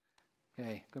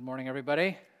Okay, good morning,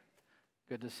 everybody.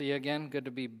 Good to see you again. Good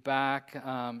to be back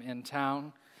in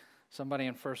town. Somebody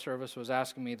in first service was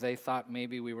asking me, they thought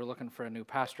maybe we were looking for a new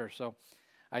pastor. So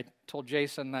I told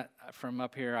Jason that from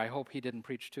up here, I hope he didn't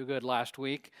preach too good last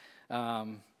week.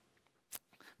 But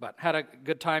had a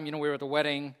good time. You know, we were at the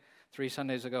wedding 3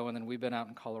 Sundays ago, and then we've been out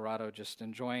in Colorado just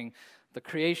enjoying the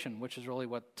creation, which is really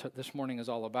what this morning is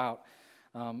all about.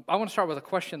 I want to start with a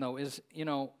question, though, is,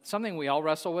 something we all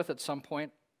wrestle with at some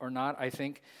point or not, I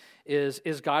think, is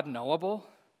God knowable?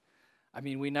 I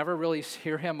mean, we never really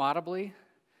hear him audibly.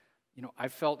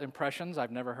 I've felt impressions. I've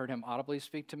never heard him audibly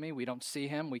speak to me. We don't see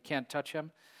him. We can't touch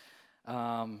him.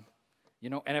 And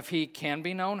if he can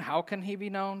be known, how can he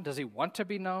be known? Does he want to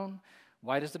be known?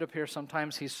 Why does it appear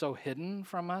sometimes he's so hidden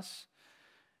from us?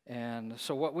 And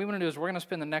so what we want to do is we're going to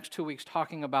spend the next 2 weeks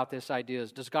talking about this idea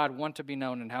is, does God want to be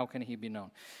known and how can he be known?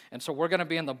 And so we're going to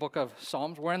be in the book of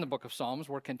Psalms. We're in the book of Psalms.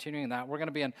 We're continuing that. We're going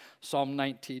to be in Psalm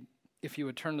 19, if you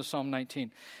would turn to Psalm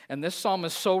 19. And this psalm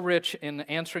is so rich in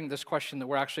answering this question that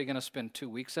we're actually going to spend 2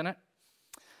 weeks in it.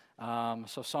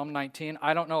 So Psalm 19,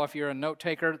 I don't know if you're a note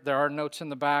taker. There are notes in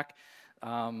the back.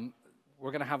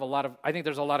 We're going to have I think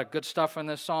there's a lot of good stuff in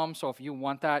this psalm. So if you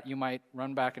want that, you might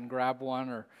run back and grab one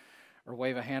or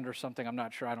wave a hand or something. I'm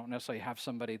not sure. I don't necessarily have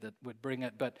somebody that would bring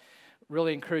it, but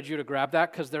really encourage you to grab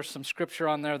that because there's some scripture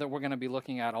on there that we're going to be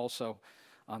looking at also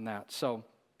on that.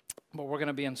 But we're going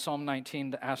to be in Psalm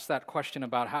 19 to ask that question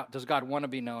about how does God want to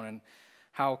be known and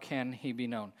how can he be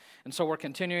known? And so we're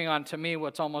continuing on, to me,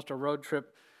 what's almost a road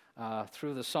trip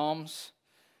through the Psalms.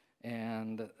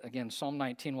 And again, Psalm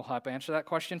 19 will help answer that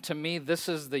question. To me, this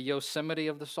is the Yosemite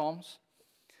of the Psalms.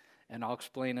 And I'll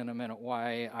explain in a minute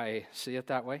why I see it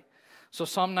that way. So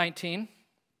Psalm 19,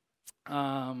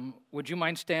 would you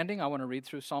mind standing? I want to read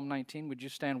through Psalm 19. Would you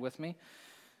stand with me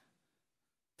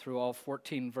through all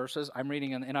 14 verses? I'm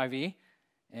reading an NIV,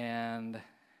 and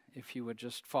if you would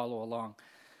just follow along.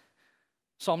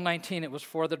 Psalm 19, it was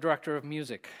for the director of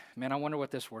music. Man, I wonder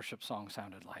what this worship song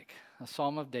sounded like. A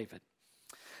psalm of David.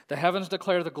 The heavens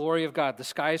declare the glory of God. The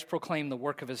skies proclaim the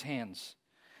work of his hands.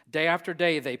 Day after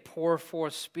day they pour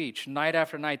forth speech. Night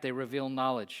after night they reveal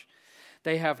knowledge.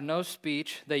 They have no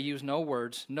speech, they use no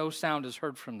words, no sound is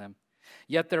heard from them.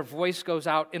 Yet their voice goes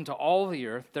out into all the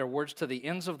earth, their words to the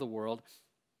ends of the world.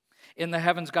 In the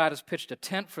heavens God has pitched a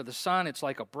tent for the sun. It's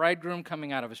like a bridegroom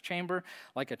coming out of his chamber,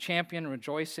 like a champion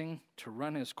rejoicing to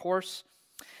run his course.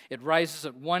 It rises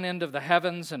at one end of the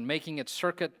heavens, and making its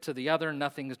circuit to the other,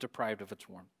 nothing is deprived of its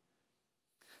warmth.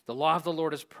 The law of the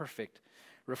Lord is perfect,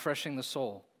 refreshing the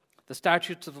soul. The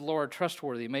statutes of the Lord are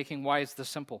trustworthy, making wise the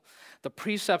simple. The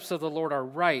precepts of the Lord are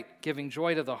right, giving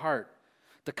joy to the heart.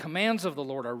 The commands of the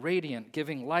Lord are radiant,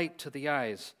 giving light to the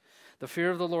eyes. The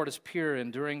fear of the Lord is pure,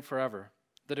 enduring forever.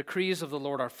 The decrees of the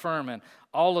Lord are firm, and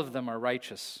all of them are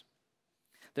righteous.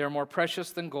 They are more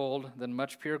precious than gold, than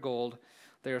much pure gold.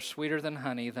 They are sweeter than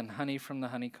honey from the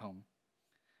honeycomb.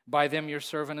 By them your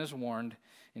servant is warned.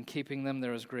 In keeping them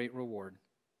there is great reward.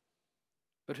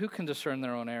 But who can discern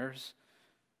their own errors?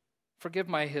 Forgive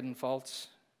my hidden faults.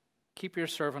 Keep your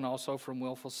servant also from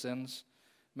willful sins.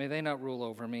 May they not rule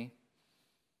over me.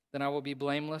 Then I will be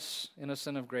blameless,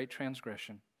 innocent of great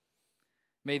transgression.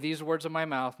 May these words of my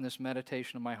mouth and this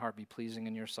meditation of my heart be pleasing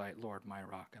in your sight, Lord, my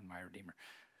rock and my redeemer.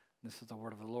 This is the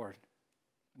word of the Lord.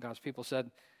 God's people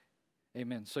said,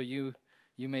 amen. So you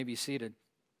may be seated.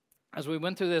 As we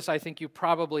went through this, I think you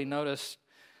probably noticed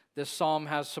this psalm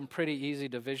has some pretty easy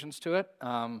divisions to it.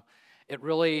 It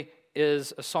really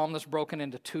is a psalm that's broken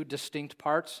into 2 distinct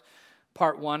parts.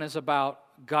 Part 1 is about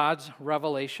God's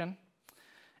revelation,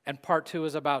 and part 2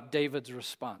 is about David's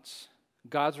response.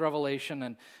 God's revelation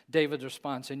and David's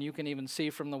response. And you can even see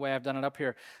from the way I've done it up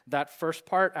here, that first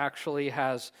part actually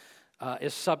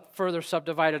is further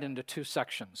subdivided into 2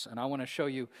 sections. And I want to show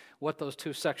you what those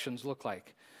 2 sections look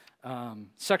like.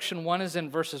 Section 1 is in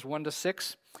verses 1 to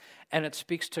 6, and it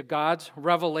speaks to God's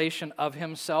revelation of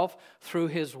himself through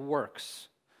his works,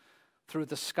 through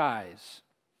the skies.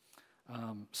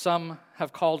 Some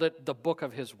have called it the book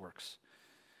of his works.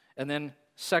 And then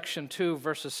section 2,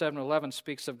 verses 7 to 11,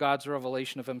 speaks of God's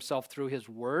revelation of himself through his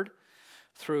word,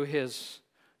 through his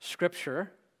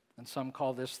scripture, and some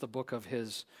call this the book of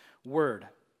his word.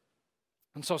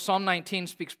 And so Psalm 19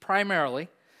 speaks primarily,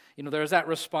 there's that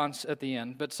response at the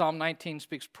end, but Psalm 19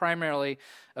 speaks primarily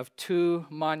of 2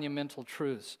 monumental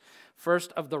truths.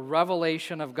 First, of the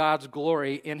revelation of God's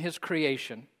glory in his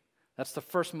creation. That's the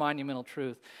first monumental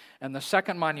truth. And the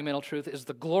second monumental truth is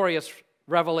the glorious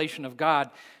revelation of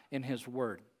God in his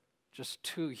word. Just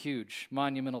 2 huge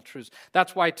monumental truths.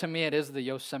 That's why, to me, it is the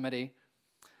Yosemite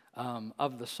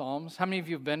of the Psalms. How many of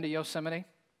you have been to Yosemite?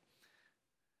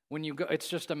 When you go, it's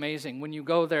just amazing. When you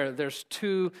go there, there's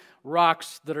two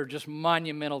rocks that are just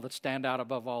monumental that stand out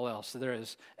above all else. There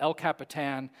is El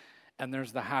Capitan and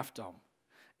there's the Half Dome.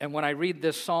 And when I read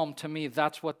this psalm, to me,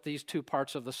 that's what these two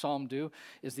parts of the psalm do,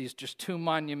 is these just two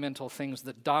monumental things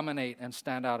that dominate and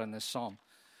stand out in this psalm.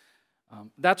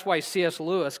 That's why C.S.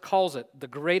 Lewis calls it the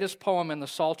greatest poem in the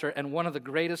Psalter and one of the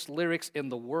greatest lyrics in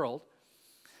the world.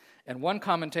 And one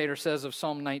commentator says of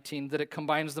Psalm 19 that it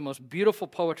combines the most beautiful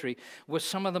poetry with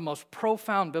some of the most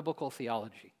profound biblical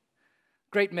theology.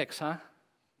 Great mix, huh?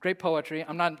 Great poetry.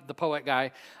 I'm not the poet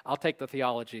guy. I'll take the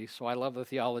theology, so I love the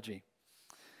theology.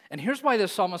 And here's why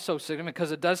this psalm is so significant,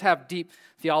 because it does have deep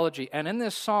theology. And in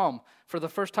this psalm, for the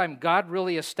first time, God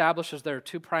really establishes there are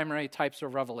two primary types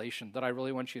of revelation that I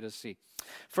really want you to see.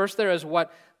 First, there is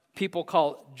what people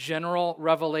call general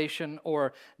revelation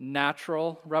or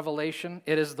natural revelation.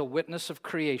 It is the witness of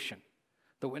creation,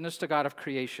 the witness to God of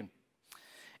creation.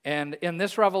 And in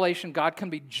this revelation, God can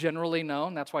be generally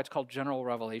known. That's why it's called general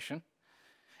revelation.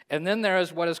 And then there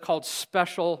is what is called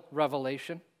special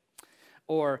revelation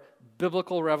or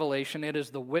biblical revelation. It is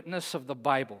the witness of the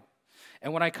Bible.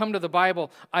 And when I come to the Bible,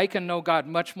 I can know God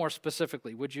much more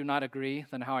specifically, would you not agree,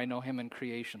 than how I know him in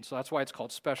creation. So that's why it's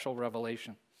called special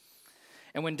revelation.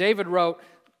 And when David wrote,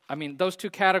 those two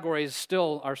categories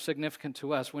still are significant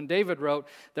to us. When David wrote,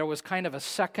 there was kind of a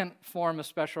second form of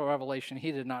special revelation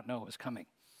he did not know was coming.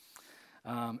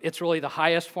 It's really the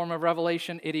highest form of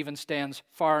revelation. It even stands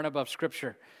far and above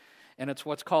Scripture. And it's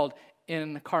what's called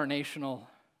incarnational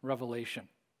revelation.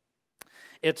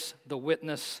 It's the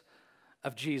witness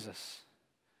of Jesus.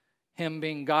 Him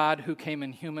being God who came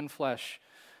in human flesh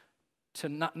to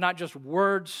not just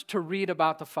words to read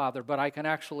about the Father, but I can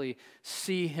actually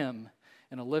see him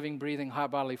in a living, breathing, high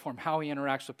bodily form, how he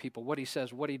interacts with people, what he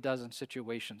says, what he does in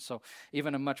situations. So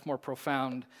even a much more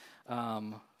profound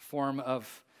form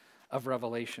of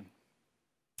revelation.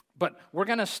 But we're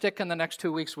going to stick in the next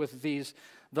 2 weeks with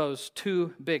those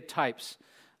two big types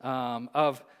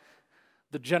of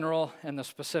the general and the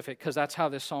specific, because that's how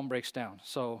this psalm breaks down.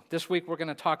 So this week we're going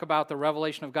to talk about the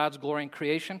revelation of God's glory in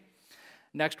creation.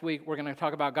 Next week, we're going to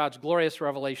talk about God's glorious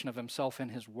revelation of himself in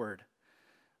his word,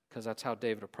 because that's how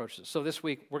David approaches it. So this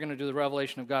week, we're going to do the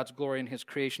revelation of God's glory in his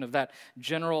creation, of that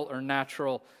general or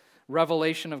natural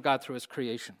revelation of God through his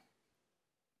creation.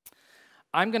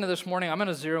 This morning, I'm going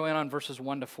to zero in on verses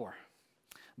 1 to 4.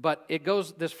 But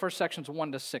this first section's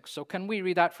 1 to 6. So can we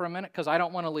read that for a minute? Because I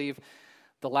don't want to leave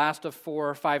the last of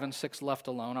 4, 5, and 6 left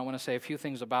alone. I want to say a few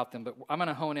things about them, but I'm going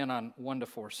to hone in on 1 to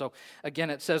 4. So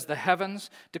again, it says, the heavens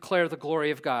declare the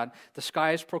glory of God. The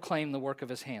skies proclaim the work of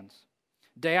his hands.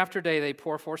 Day after day they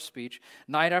pour forth speech.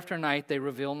 Night after night they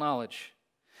reveal knowledge.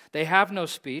 They have no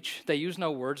speech. They use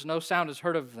no words. No sound is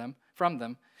heard from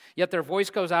them. Yet their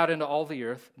voice goes out into all the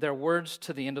earth, their words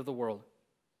to the end of the world.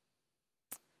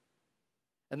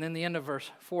 And then the end of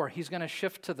verse 4, he's going to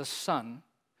shift to the sun,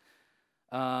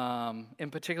 in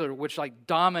particular, which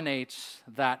dominates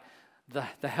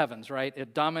the heavens, right?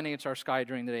 It dominates our sky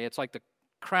during the day. It's like the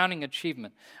crowning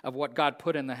achievement of what God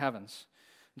put in the heavens.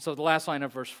 And so the last line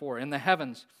of verse 4, in the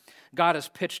heavens, God has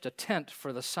pitched a tent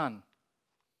for the sun.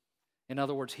 In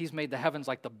other words, he's made the heavens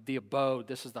like the abode.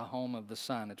 This is the home of the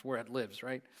sun. It's where it lives,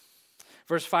 right?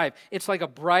 Verse 5, it's like a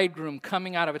bridegroom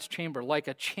coming out of its chamber, like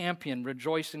a champion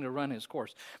rejoicing to run his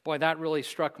course. Boy, that really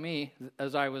struck me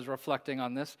as I was reflecting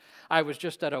on this. I was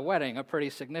just at a wedding, a pretty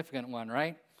significant one,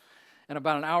 right? And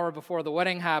about an hour before the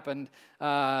wedding happened,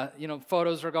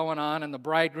 photos are going on, and the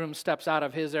bridegroom steps out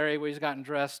of his area where he's gotten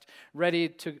dressed, ready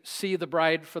to see the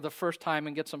bride for the first time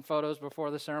and get some photos before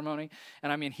the ceremony.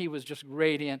 And he was just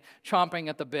radiant, chomping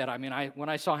at the bit. When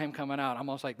I saw him coming out, I'm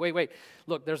almost like, wait,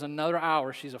 look, there's another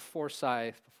hour. She's a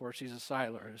Forsythe before she's a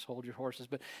Siler. Just hold your horses.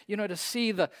 But, to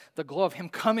see the glow of him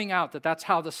coming out, that's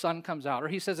how the sun comes out. Or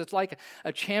he says it's like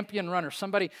a champion runner,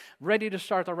 somebody ready to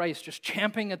start the race, just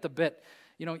champing at the bit.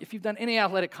 If you've done any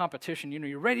athletic competition,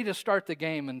 you're ready to start the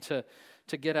game and to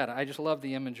get at it. I just love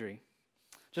the imagery.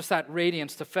 Just that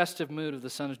radiance, the festive mood of the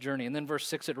sun's journey. And then verse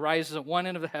 6, it rises at one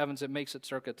end of the heavens, it makes its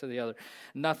circuit to the other.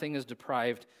 Nothing is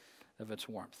deprived of its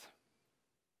warmth.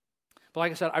 But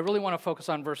like I said, I really want to focus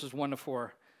on verses 1 to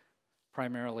 4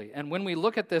 primarily. And when we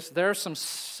look at this, there are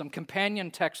some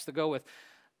companion texts that go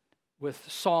with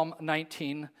Psalm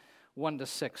 19, 1 to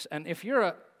 6. And if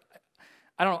you're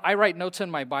I write notes in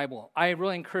my Bible. I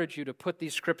really encourage you to put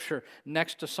these scripture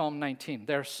next to Psalm 19.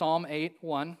 There's Psalm 8,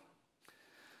 1,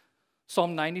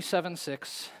 Psalm 97,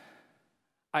 6,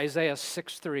 Isaiah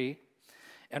 6, 3,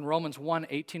 and Romans 1,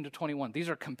 18 to 21. These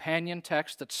are companion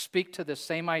texts that speak to this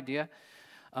same idea.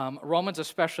 Romans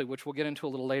especially, which we'll get into a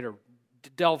little later,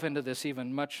 delve into this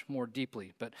even much more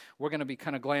deeply, but we're going to be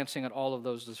kind of glancing at all of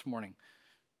those this morning.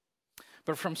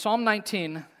 But from Psalm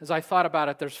 19, as I thought about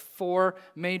it, there's 4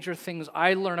 major things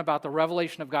I learn about the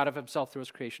revelation of God of himself through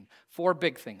his creation. 4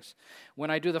 big things. When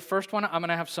I do the first one, I'm going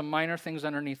to have some minor things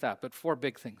underneath that, but 4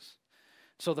 big things.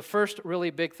 So the first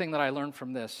really big thing that I learned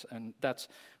from this, and that's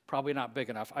probably not big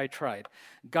enough, I tried.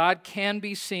 God can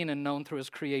be seen and known through his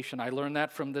creation. I learned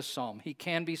that from this psalm. He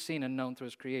can be seen and known through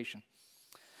his creation.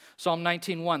 Psalm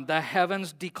 19:1, the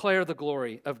heavens declare the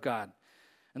glory of God,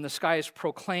 and the skies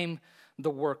proclaim the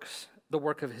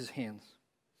work of his hands.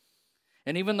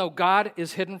 And even though God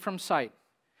is hidden from sight,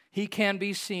 he can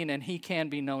be seen and he can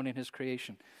be known in his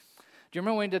creation. Do you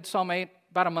remember when we did Psalm 8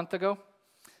 about a month ago?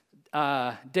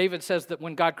 David says that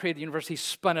when God created the universe, he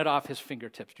spun it off his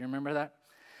fingertips. Do you remember that?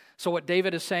 So what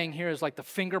David is saying here is like the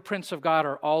fingerprints of God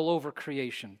are all over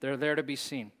creation. They're there to be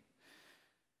seen.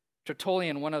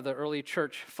 Tertullian, one of the early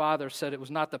church fathers, said it was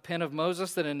not the pen of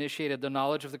Moses that initiated the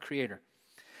knowledge of the Creator.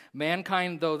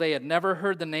 Mankind, though they had never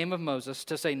heard the name of Moses,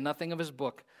 to say nothing of his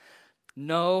book,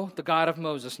 know the God of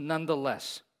Moses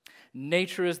nonetheless.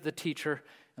 Nature is the teacher,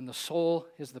 and the soul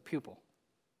is the pupil.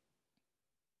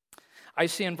 I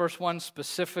see in verse 1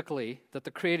 specifically that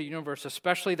the created universe,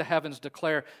 especially the heavens,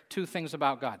 declare 2 things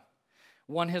about God.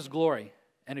 One, his glory.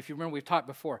 And if you remember, we've talked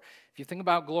before, if you think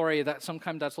about glory, that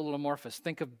sometimes that's a little amorphous.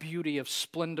 Think of beauty, of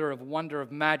splendor, of wonder,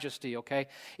 of majesty, okay?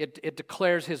 It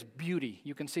declares his beauty.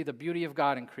 You can see the beauty of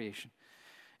God in creation.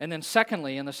 And then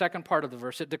secondly, in the second part of the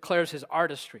verse, it declares his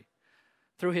artistry.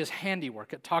 Through his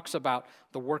handiwork, it talks about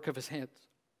the work of his hands.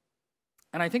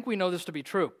 And I think we know this to be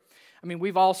true. I mean,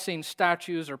 we've all seen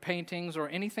statues or paintings or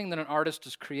anything that an artist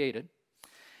has created.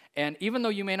 And even though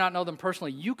you may not know them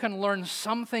personally, you can learn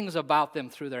some things about them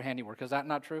through their handiwork. Is that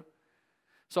not true?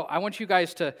 So I want you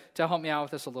guys to help me out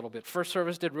with this a little bit. First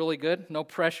service did really good, no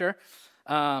pressure.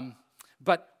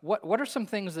 But what are some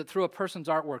things that through a person's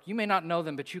artwork, you may not know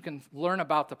them, but you can learn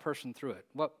about the person through it?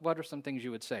 What are some things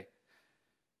you would say?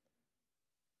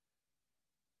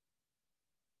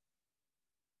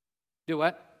 Do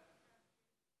what?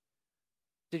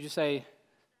 Did you say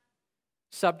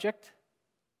subject?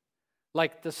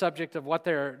 Like the subject of what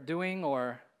they're doing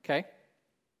or, okay.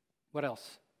 What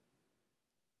else?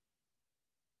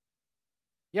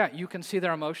 Yeah, you can see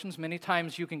their emotions. Many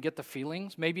times you can get the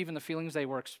feelings, maybe even the feelings they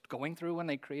were going through when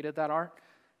they created that art.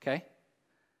 Okay.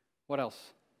 What else?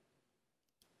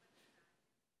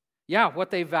 Yeah,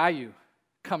 what they value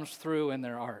comes through in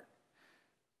their art.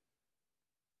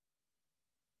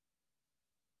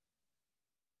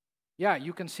 Yeah,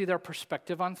 you can see their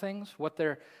perspective on things, what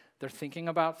they're thinking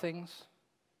about things.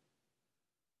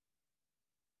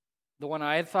 The one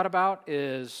I had thought about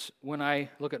is when I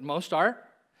look at most art,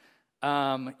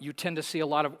 you tend to see a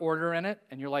lot of order in it,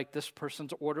 and you're like, this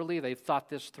person's orderly, they've thought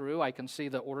this through, I can see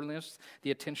the orderliness, the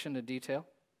attention to detail.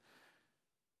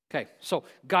 Okay, so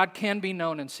God can be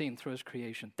known and seen through his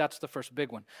creation. That's the first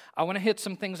big one. I want to hit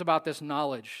some things about this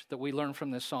knowledge that we learn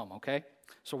from this psalm, okay?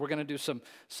 So we're going to do some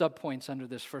subpoints under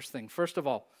this first thing. First of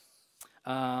all,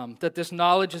 that this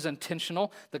knowledge is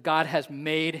intentional, that God has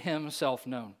made himself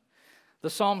known. The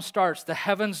psalm starts, the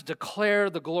heavens declare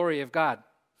the glory of God.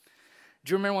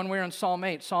 Do you remember when we were in Psalm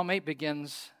 8? Psalm 8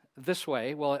 begins this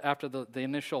way. Well, after the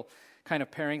initial kind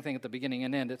of pairing thing at the beginning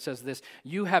and end, it says this,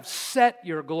 you have set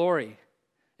your glory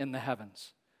in the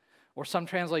heavens. Or some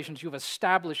translations, you've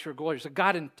established your glory. So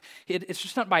God, it's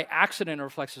just not by accident it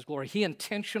reflects his glory. He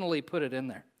intentionally put it in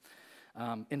there.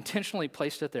 Intentionally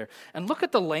placed it there. And look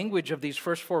at the language of these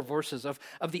first 4 verses of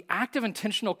the active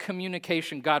intentional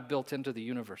communication God built into the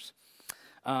universe.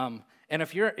 And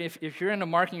if you're into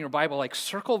marking your Bible, like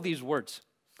circle these words.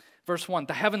 Verse 1,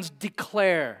 the heavens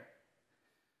declare.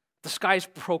 The skies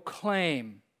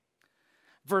proclaim.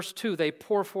 Verse 2, they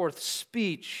pour forth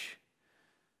speech.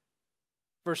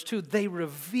 Verse 2, they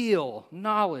reveal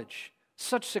knowledge.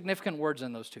 Such significant words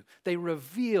in those 2. They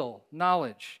reveal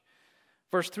knowledge.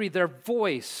 Verse 3, their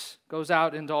voice goes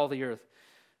out into all the earth.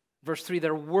 Verse 3,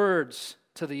 their words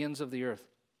to the ends of the earth.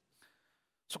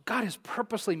 So God has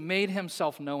purposely made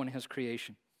himself known in his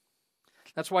creation.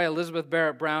 That's why Elizabeth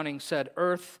Barrett Browning said,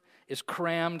 earth is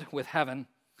crammed with heaven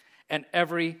and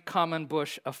every common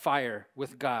bush afire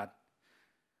with God.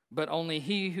 But only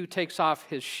he who takes off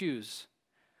his shoes,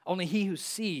 only he who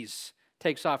sees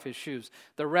takes off his shoes.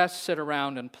 The rest sit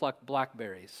around and pluck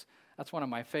blackberries. That's one of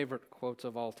my favorite quotes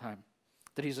of all time.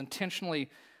 That he's intentionally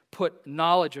put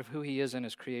knowledge of who he is in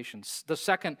his creations. The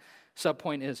second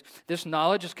subpoint is, this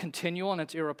knowledge is continual and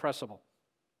it's irrepressible.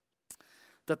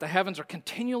 That the heavens are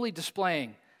continually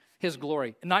displaying his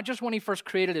glory. Not just when he first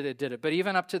created it, it did it, but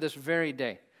even up to this very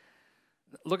day.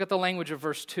 Look at the language of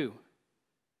verse 2.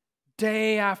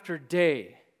 Day after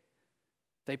day,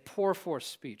 they pour forth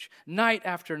speech. Night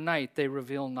after night, they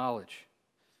reveal knowledge.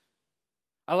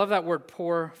 I love that word,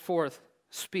 pour forth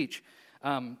speech.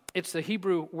 It's the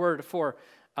Hebrew word for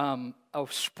a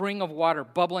spring of water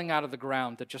bubbling out of the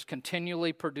ground that just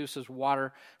continually produces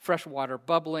water, fresh water,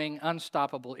 bubbling,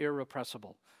 unstoppable,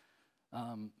 irrepressible.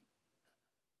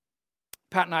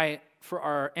 Pat and I, for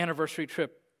our anniversary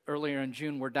trip earlier in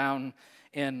June, were down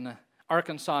in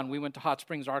Arkansas, and we went to Hot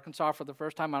Springs, Arkansas for the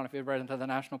first time. I don't know if you've ever been to the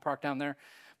national park down there,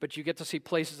 but you get to see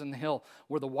places in the hill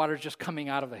where the water's just coming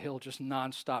out of the hill, just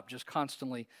nonstop, just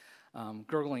constantly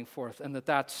gurgling forth, and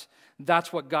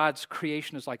that's what God's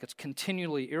creation is like. It's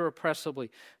continually,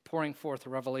 irrepressibly pouring forth a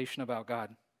revelation about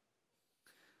God.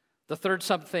 The third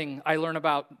something I learn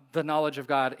about the knowledge of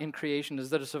God in creation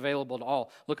is that it's available to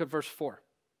all. Look at verse 4.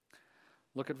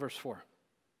 Look at verse 4.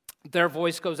 Their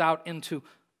voice goes out into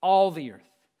all the earth,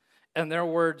 and their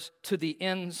words to the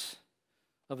ends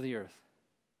of the earth.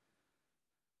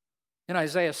 In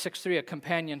Isaiah 6:3, a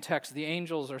companion text, the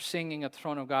angels are singing at the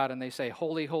throne of God, and they say,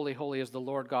 "Holy, holy, holy is the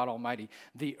Lord God Almighty.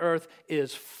 The earth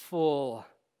is full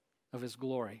of His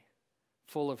glory."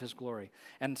 Full of His glory.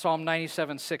 And Psalm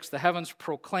 97:6, the heavens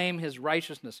proclaim His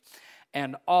righteousness,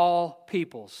 and all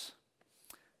peoples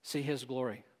see His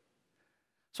glory.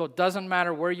 So it doesn't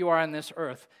matter where you are on this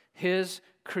earth, His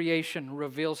creation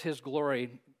reveals His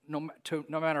glory. No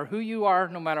matter who you are,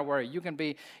 no matter where. You can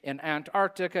be in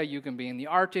Antarctica, you can be in the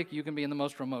Arctic, you can be in the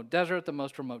most remote desert, the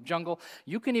most remote jungle.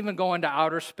 You can even go into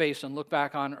outer space and look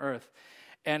back on Earth.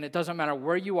 And it doesn't matter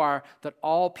where you are, that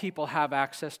all people have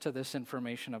access to this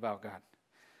information about God.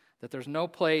 That there's no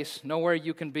place, nowhere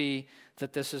you can be,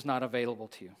 that this is not available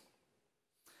to you.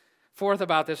 Fourth,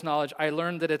 about this knowledge, I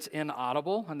learned that it's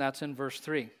inaudible, and that's in verse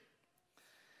 3.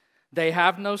 They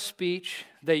have no speech,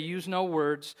 they use no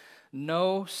words,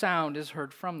 no sound is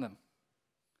heard from them.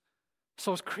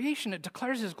 So as creation, it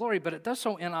declares His glory, but it does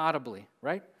so inaudibly,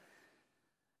 right?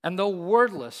 And though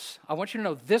wordless, I want you to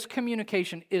know this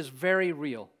communication is very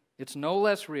real. It's no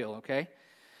less real, okay?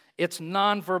 It's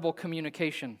nonverbal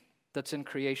communication that's in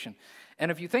creation. And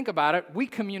if you think about it, we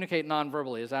communicate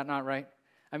nonverbally. Is that not right?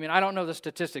 I mean, I don't know the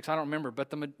statistics. I don't remember.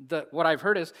 But what I've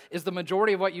heard is the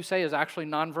majority of what you say is actually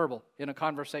nonverbal in a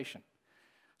conversation.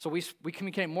 So we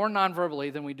communicate more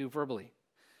nonverbally than we do verbally.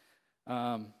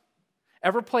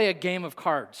 Ever play a game of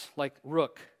cards like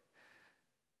Rook?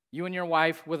 You and your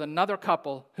wife with another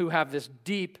couple who have this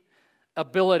deep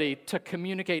ability to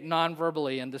communicate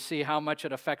nonverbally and to see how much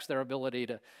it affects their ability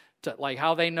to like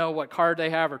how they know what card they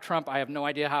have or trump. I have no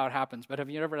idea how it happens, but have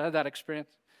you ever had that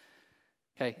experience?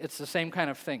 Okay, it's the same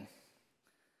kind of thing.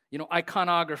 You know,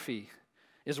 iconography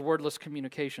is wordless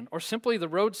communication, or simply the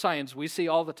road signs we see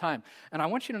all the time. And I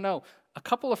want you to know, a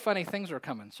couple of funny things are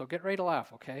coming, so get ready to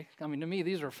laugh, okay? I mean, to me,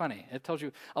 these are funny. It tells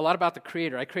you a lot about the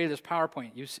Creator. I created this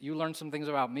PowerPoint. You learned some things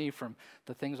about me from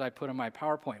the things I put in my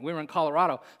PowerPoint. We were in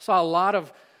Colorado, saw a lot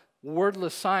of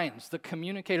wordless signs that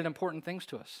communicated important things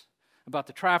to us about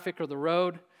the traffic or the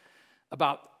road,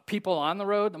 about people on the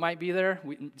road that might be there.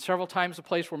 Several times the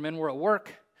place where men were at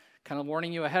work, kind of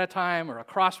warning you ahead of time, or a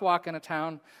crosswalk in a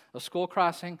town, a school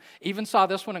crossing. Even saw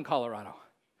this one in Colorado.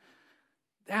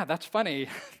 Yeah, that's funny.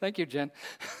 Thank you, Jen.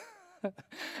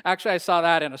 Actually, I saw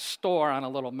that in a store on a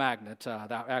little magnet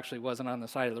that actually wasn't on the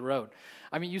side of the road.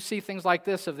 I mean, you see things like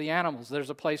this of the animals. There's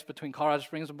a place between Colorado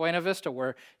Springs and Buena Vista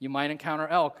where you might encounter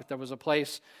elk. There was a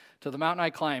place to the mountain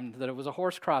I climbed that it was a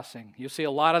horse crossing. You see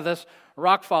a lot of this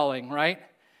rock falling, right?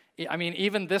 I mean,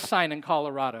 even this sign in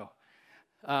Colorado.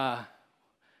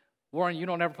 Warren, you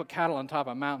don't ever put cattle on top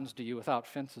of mountains, do you, without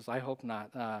fences? I hope not.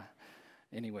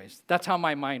 Anyways, that's how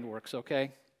my mind works,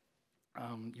 okay?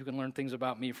 You can learn things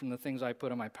about me from the things I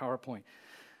put in my PowerPoint.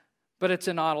 But it's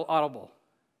inaudible.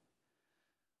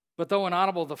 But though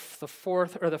inaudible, the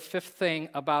fourth or the fifth thing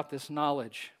about this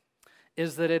knowledge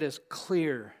is that it is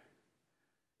clear.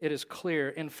 It is clear.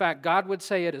 In fact, God would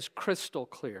say it is crystal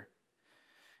clear.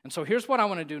 And so here's what I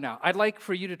want to do now. I'd like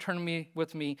for you to turn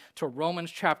with me to Romans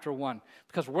chapter 1,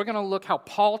 because we're going to look how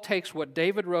Paul takes what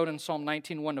David wrote in Psalm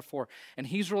 19, 1-4, and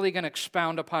he's really going to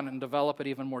expound upon it and develop it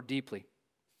even more deeply.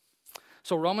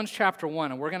 So Romans chapter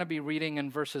 1, and we're going to be reading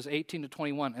in verses 18 to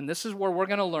 21, and this is where we're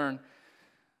going to learn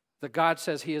that God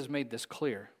says He has made this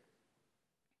clear.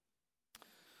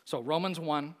 So Romans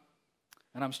 1,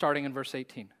 and I'm starting in verse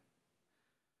 18.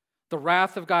 The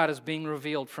wrath of God is being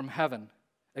revealed from heaven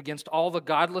against all the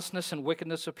godlessness and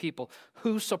wickedness of people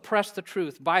who suppress the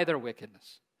truth by their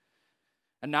wickedness.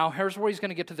 And now here's where he's going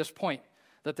to get to this point,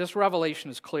 that this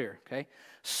revelation is clear, okay?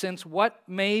 Since what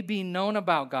may be known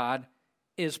about God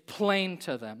is plain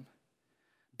to them,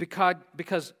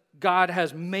 because God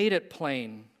has made it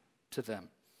plain to them.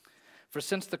 For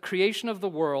since the creation of the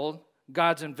world,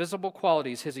 God's invisible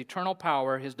qualities, his eternal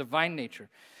power, his divine nature,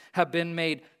 have been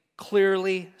made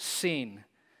clearly seen,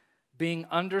 being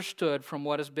understood from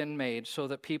what has been made, so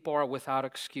that people are without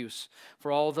excuse.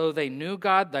 For although they knew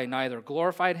God, they neither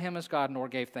glorified him as God nor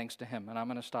gave thanks to him. And I'm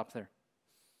going to stop there.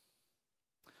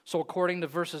 So according to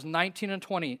verses 19 and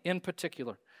 20 in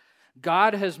particular,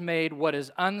 God has made what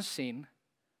is unseen,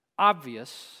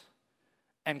 obvious,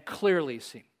 and clearly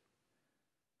seen.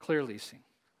 Clearly seen.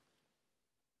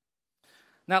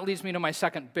 And that leads me to my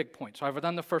second big point. So I've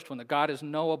done the first one, that God is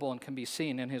knowable and can be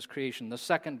seen in his creation. The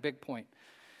second big point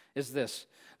is this,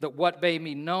 that what may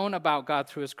be known about God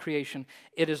through his creation,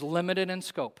 it is limited in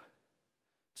scope.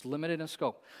 It's limited in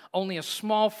scope. Only a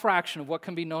small fraction of what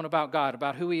can be known about God,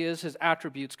 about who he is, his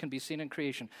attributes, can be seen in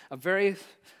creation. A very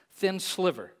thin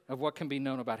sliver of what can be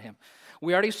known about him.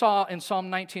 We already saw in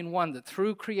Psalm 19:1 that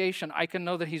through creation, I can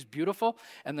know that he's beautiful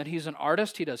and that he's an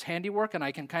artist, he does handiwork, and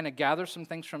I can kind of gather some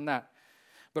things from that.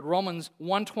 But Romans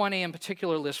 1:20 in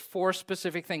particular lists 4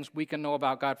 specific things we can know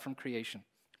about God from creation.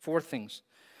 4 things.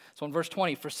 So in verse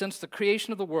 20, for since the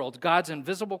creation of the world, God's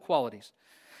invisible qualities,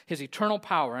 his eternal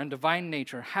power and divine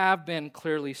nature have been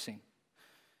clearly seen.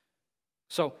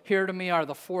 So here to me are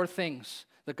the 4 things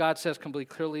that God says can be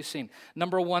clearly seen.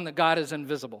 Number 1, that God is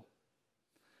invisible.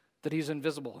 That he's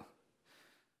invisible.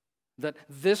 That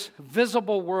this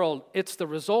visible world, it's the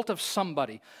result of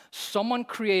somebody. Someone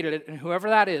created it, and whoever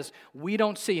that is, we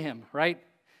don't see him, right?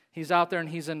 He's out there and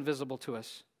he's invisible to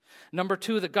us. Number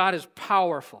 2, that God is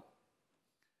powerful.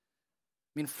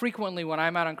 I mean, frequently when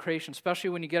I'm out on creation, especially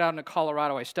when you get out into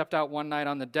Colorado, I stepped out one night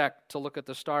on the deck to look at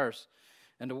the stars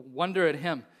and to wonder at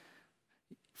him.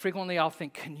 Frequently I'll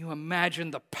think, can you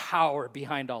imagine the power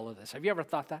behind all of this? Have you ever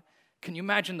thought that? Can you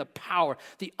imagine the power,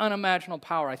 the unimaginable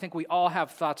power? I think we all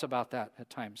have thoughts about that at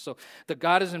times. So that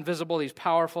God is invisible, he's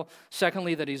powerful.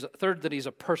 Secondly, that he's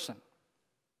a person.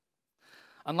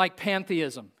 Unlike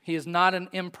pantheism, he is not an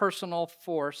impersonal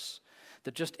force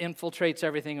that just infiltrates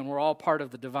everything and we're all part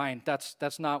of the divine.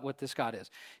 That's not what this God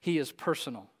is. He is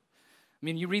personal. I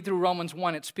mean, you read through Romans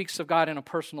 1, it speaks of God in a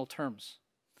personal terms.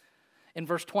 In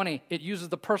verse 20, it uses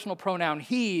the personal pronoun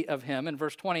he of him. In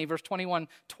verse 20, verse 21,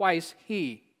 twice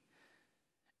he.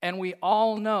 And we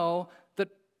all know that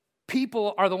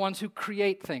people are the ones who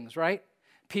create things, right?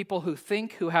 People who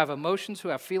think, who have emotions, who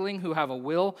have feeling, who have a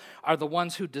will, are the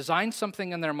ones who design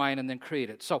something in their mind and then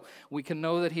create it. So we can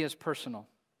know that he is personal.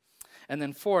 And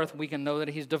then fourth, we can know that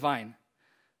he's divine.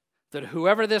 That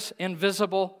whoever this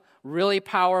invisible, really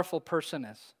powerful person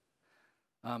is,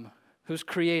 who's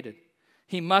created,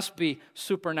 he must be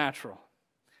supernatural.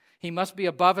 He must be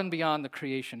above and beyond the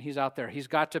creation. He's out there. He's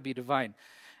got to be divine.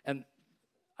 And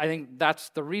I think that's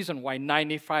the reason why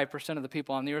 95% of the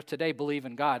people on the earth today believe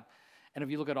in God. And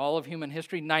if you look at all of human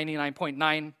history,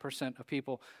 99.9% of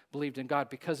people believed in God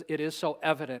because it is so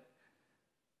evident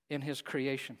in his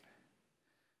creation.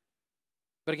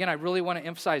 But again, I really want to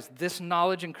emphasize this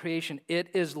knowledge in creation, it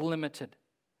is limited.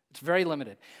 It's very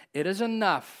limited. It is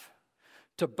enough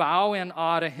to bow in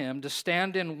awe to him, to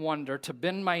stand in wonder, to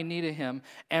bend my knee to him,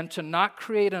 and to not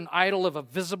create an idol of a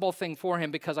visible thing for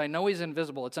him because I know he's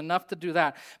invisible. It's enough to do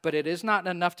that, but it is not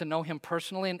enough to know him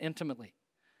personally and intimately.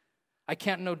 I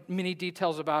can't know many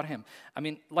details about him. I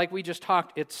mean, like we just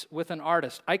talked, it's with an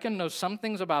artist. I can know some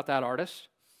things about that artist,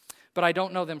 but I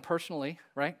don't know them personally,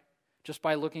 right? Just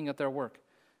by looking at their work.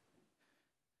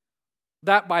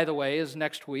 That, by the way, is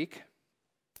next week.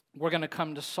 We're going to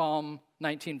come to Psalm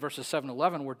 19, verses 7 to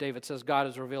 11, where David says God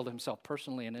has revealed himself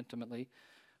personally and intimately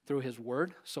through his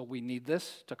word, so we need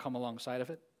this to come alongside of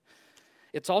it.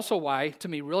 It's also why, to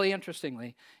me, really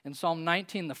interestingly, in Psalm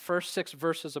 19, the first 6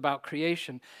 verses about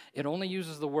creation, it only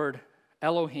uses the word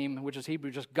Elohim, which is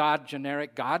Hebrew, just God,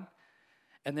 generic God.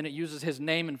 And then it uses his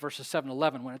name in verses 7 to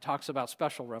 11 when it talks about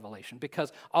special revelation.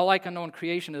 Because all I can know in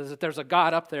creation is that there's a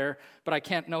God up there, but I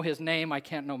can't know his name, I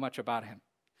can't know much about him.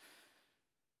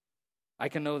 I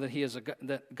can know that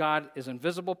that God is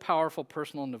invisible, powerful,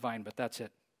 personal, and divine, but that's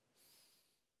it.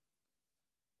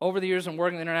 Over the years, in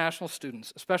working with international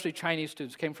students, especially Chinese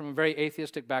students, came from a very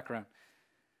atheistic background.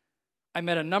 I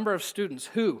met a number of students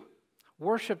who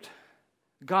worshipped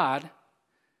God,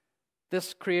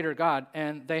 this creator God,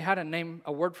 and they had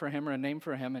a word for him or a name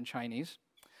for him in Chinese.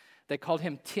 They called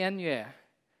him Tian Yue,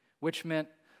 which meant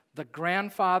the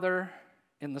grandfather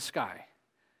in the sky.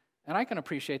 And I can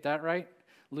appreciate that, right?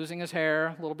 Losing his hair,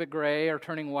 a little bit gray or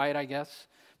turning white, I guess.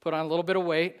 Put on a little bit of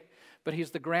weight. But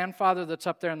he's the grandfather that's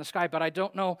up there in the sky. But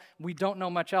we don't know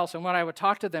much else. And when I would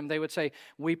talk to them, they would say,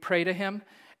 we pray to him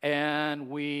and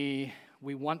we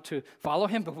want to follow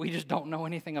him, but we just don't know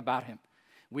anything about him.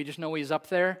 We just know he's up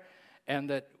there and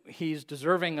that he's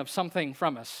deserving of something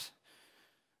from us.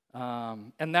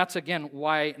 And that's, again,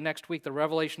 why next week the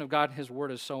revelation of God and his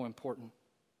word is so important.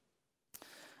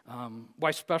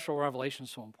 Why special revelation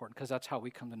is so important, because that's how we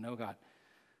come to know God.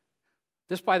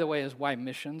 This, by the way, is why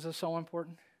missions is so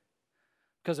important.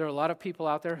 Because there are a lot of people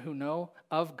out there who know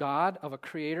of God, of a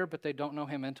creator, but they don't know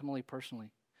him intimately,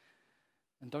 personally.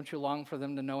 And don't you long for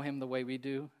them to know him the way we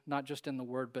do? Not just in the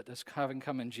word, but as having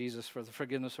come in Jesus for the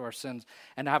forgiveness of our sins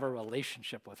and have a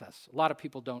relationship with us. A lot of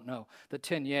people don't know that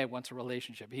Tenier wants a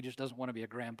relationship. He just doesn't want to be a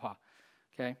grandpa.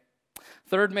 Okay?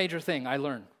 Third major thing I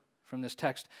learned from this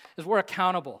text is we're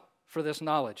accountable for this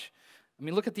knowledge. I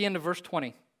mean, look at the end of verse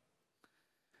 20.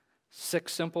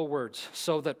 6 simple words.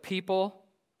 So that people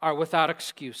are without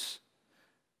excuse.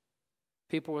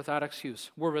 People without excuse.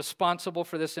 We're responsible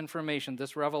for this information,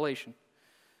 this revelation.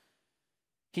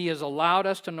 He has allowed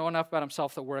us to know enough about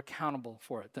himself that we're accountable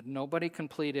for it, that nobody can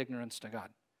plead ignorance to God.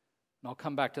 And I'll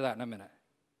come back to that in a minute.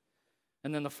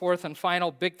 And then the fourth and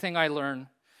final big thing I learned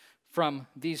from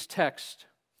these texts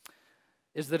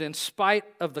is that in spite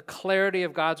of the clarity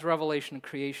of God's revelation and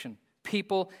creation,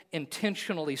 people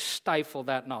intentionally stifle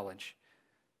that knowledge.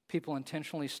 People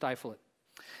intentionally stifle it.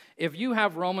 If you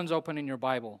have Romans open in your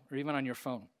Bible, or even on your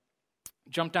phone,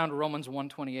 jump down to Romans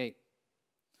 1:28.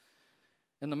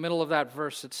 In the middle of that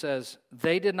verse, it says,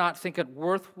 they did not think it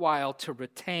worthwhile to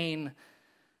retain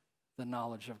the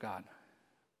knowledge of God.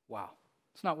 Wow.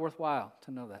 It's not worthwhile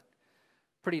to know that.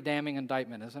 Pretty damning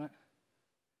indictment, isn't it?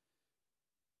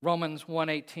 Romans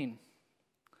 1:18.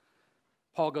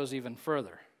 Paul goes even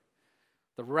further.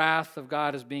 The wrath of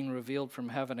God is being revealed from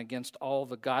heaven against all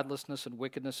the godlessness and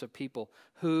wickedness of people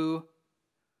who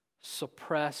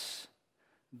suppress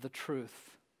the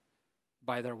truth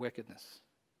by their wickedness.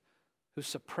 Who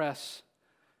suppress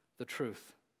the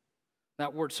truth.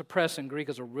 That word suppress in Greek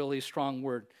is a really strong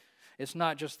word. It's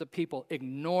not just that people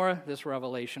ignore this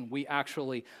revelation, we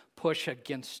actually push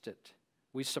against it.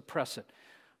 We suppress it.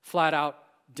 Flat out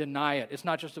deny it. It's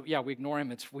not just that, we ignore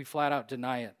him, we flat out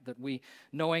deny it. That we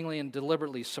knowingly and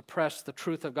deliberately suppress the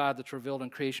truth of God that's revealed in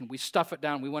creation. We stuff it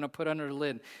down. We want to put under the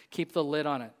lid, keep the lid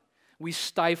on it. We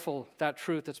stifle that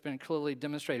truth that's been clearly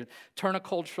demonstrated. Turn a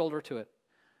cold shoulder to it.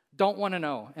 Don't want to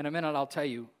know. In a minute, I'll tell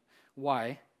you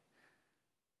why.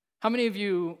 How many of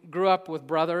you grew up with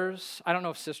brothers? I don't know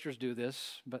if sisters do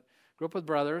this, but grew up with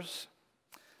brothers.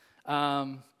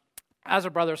 As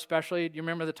a brother especially, do you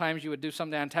remember the times you would do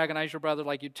something to antagonize your brother,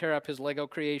 like you'd tear up his Lego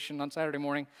creation on Saturday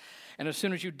morning, and as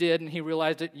soon as you did and he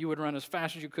realized it, you would run as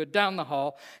fast as you could down the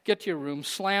hall, get to your room,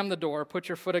 slam the door, put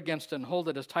your foot against it, and hold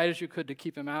it as tight as you could to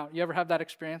keep him out? You ever have that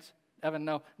experience? Evan,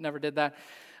 no, never did that.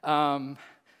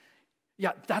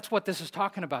 That's what this is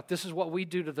talking about. This is what we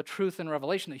do to the truth and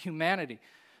revelation, that humanity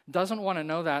doesn't want to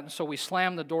know that, and so we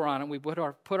slam the door on it, we put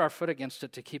our foot against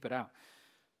it to keep it out.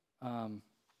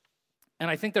 And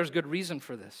I think there's good reason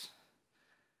for this.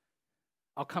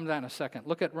 I'll come to that in a second.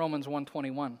 Look at Romans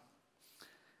 1:21.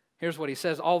 Here's what he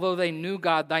says. Although they knew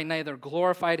God, they neither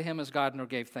glorified him as God nor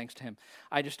gave thanks to him.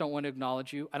 I just don't want to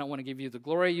acknowledge you. I don't want to give you the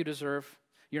glory you deserve.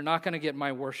 You're not going to get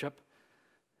my worship.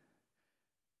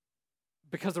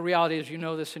 Because the reality is, you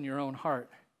know this in your own heart.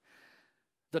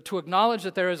 That to acknowledge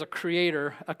that there is a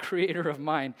creator of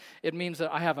mine, it means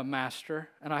that I have a master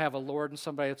and I have a Lord and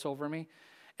somebody that's over me.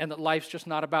 And that life's just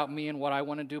not about me and what I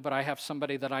want to do, but I have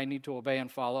somebody that I need to obey and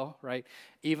follow, right?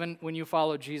 Even when you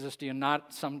follow Jesus, do you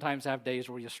not sometimes have days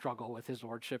where you struggle with his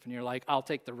lordship and you're like, I'll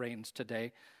take the reins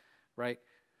today, right?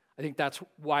 I think that's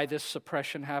why this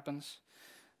suppression happens.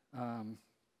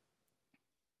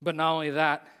 But not only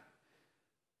that,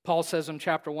 Paul says in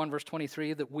chapter 1, verse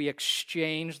 23, that we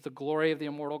exchange the glory of the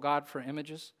immortal God for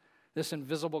images. This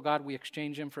invisible God, we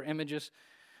exchange him for images.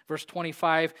 Verse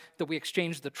 25, that we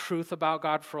exchange the truth about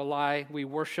God for a lie. We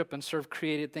worship and serve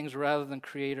created things rather than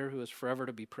Creator who is forever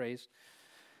to be praised.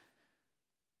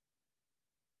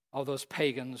 All those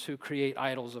pagans who create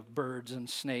idols of birds and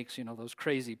snakes, those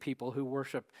crazy people who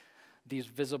worship these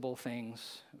visible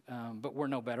things. But we're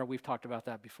no better. We've talked about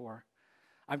that before.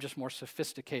 I'm just more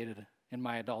sophisticated in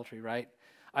my adultery, right?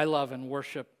 I love and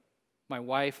worship my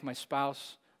wife, my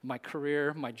spouse, my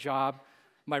career, my job,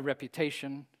 my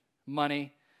reputation,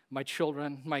 money, my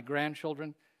children, my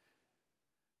grandchildren.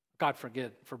 God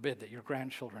forbid that your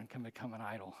grandchildren can become an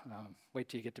idol. Wait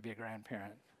till you get to be a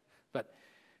grandparent. But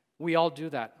we all do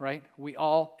that, right? We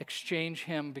all exchange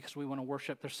him because we want to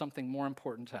worship. There's something more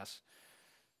important to us.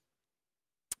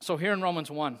 So here in Romans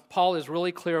 1, Paul is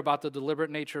really clear about the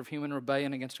deliberate nature of human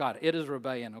rebellion against God. It is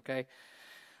rebellion, okay?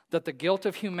 That the guilt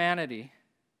of humanity,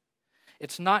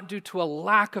 it's not due to a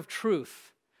lack of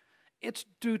truth. It's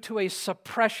due to a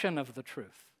suppression of the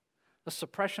truth. A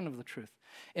suppression of the truth.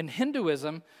 In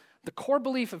Hinduism, the core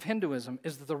belief of Hinduism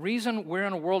is that the reason we're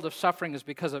in a world of suffering is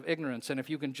because of ignorance. And if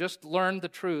you can just learn the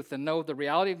truth and know the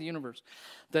reality of the universe,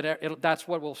 that's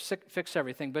what will fix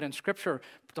everything. But in Scripture,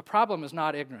 the problem is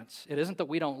not ignorance. It isn't that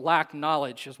we don't lack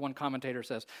knowledge, as one commentator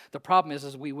says. The problem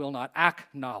is we will not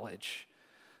acknowledge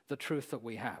the truth that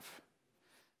we have.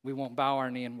 We won't bow our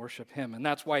knee and worship him. And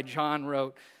that's why John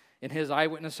wrote in his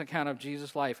eyewitness account of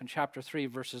Jesus' life in chapter 3,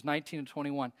 verses 19 and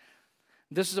 21,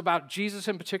 this is about Jesus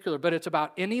in particular, but it's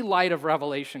about any light of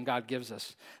revelation God gives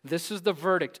us. This is the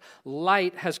verdict.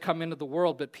 Light has come into the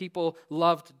world, but people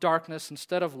loved darkness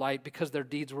instead of light because their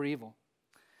deeds were evil.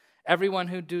 Everyone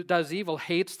who does evil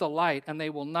hates the light, and they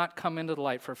will not come into the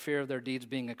light for fear of their deeds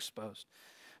being exposed.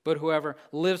 But whoever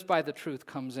lives by the truth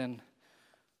comes in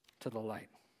to the light.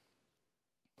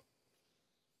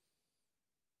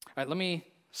 All right, let me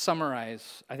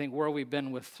summarize, I think, where we've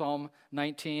been with Psalm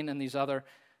 19 and these other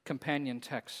companion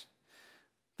texts.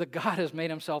 That God has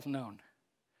made himself known.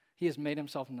 He has made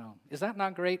himself known. Is that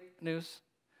not great news?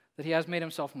 That he has made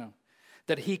himself known.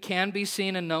 That he can be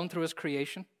seen and known through his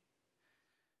creation.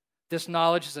 This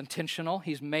knowledge is intentional.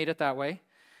 He's made it that way.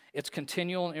 It's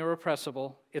continual and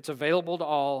irrepressible. It's available to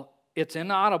all. It's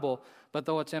inaudible, but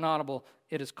though it's inaudible,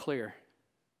 it is clear.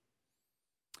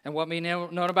 And what we know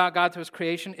about God through his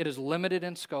creation, it is limited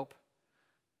in scope.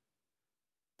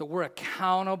 That we're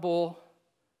accountable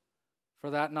for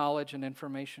that knowledge and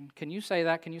information. Can you say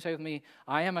that? Can you say with me,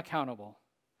 I am accountable?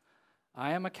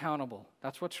 I am accountable.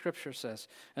 That's what Scripture says.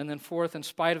 And then fourth, in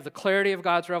spite of the clarity of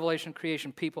God's revelation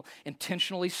creation, people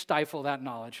intentionally stifle that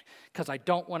knowledge because I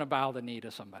don't want to bow the knee to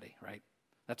somebody, right?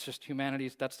 That's just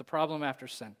humanity's, that's the problem after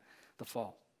sin, the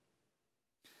fall.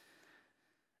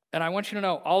 And I want you to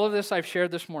know, all of this I've shared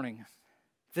this morning,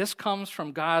 this comes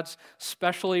from God's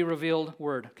specially revealed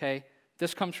word, okay?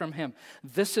 This comes from him.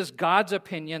 This is God's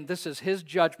opinion. This is his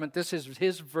judgment. This is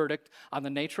his verdict on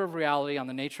the nature of reality, on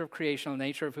the nature of creation, on the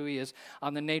nature of who he is,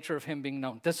 on the nature of him being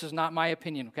known. This is not my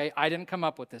opinion, okay? I didn't come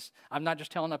up with this. I'm not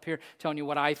just telling up here, telling you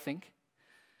what I think.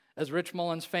 As Rich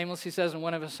Mullins famously says in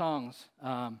one of his songs,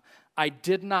 I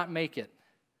did not make it.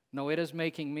 No, it is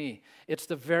making me. It's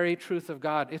the very truth of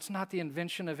God. It's not the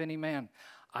invention of any man.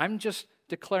 I'm just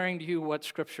declaring to you what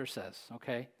Scripture says,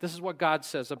 okay? This is what God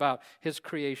says about his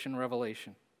creation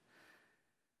revelation.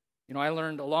 You know, I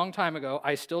learned a long time ago,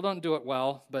 I still don't do it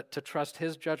well, but to trust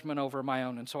his judgment over my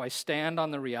own. And so I stand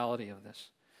on the reality of this.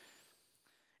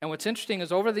 And what's interesting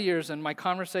is over the years in my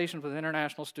conversations with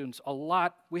international students,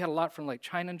 we had a lot from like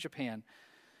China and Japan,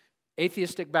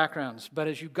 atheistic backgrounds, but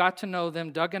as you got to know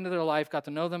them, dug into their life, got to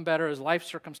know them better as life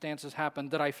circumstances happened,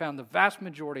 that I found the vast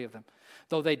majority of them,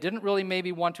 though they didn't really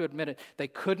maybe want to admit it, they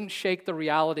couldn't shake the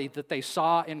reality that they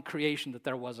saw in creation that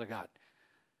there was a God.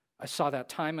 I saw that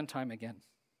time and time again.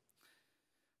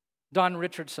 Don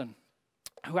Richardson,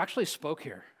 who actually spoke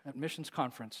here at Missions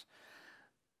Conference,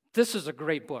 this is a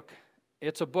great book.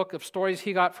 It's a book of stories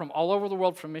he got from all over the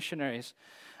world from missionaries,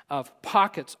 of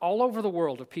pockets all over the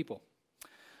world of people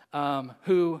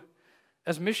who,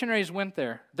 as missionaries went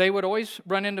there, they would always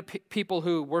run into people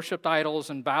who worshipped idols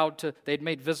and they'd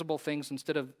made visible things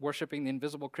instead of worshiping the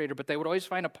invisible creator, but they would always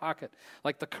find a pocket,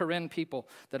 like the Karen people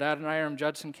that Adoniram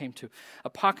Judson came to, a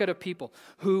pocket of people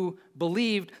who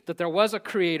believed that there was a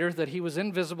creator, that he was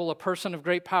invisible, a person of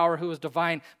great power who was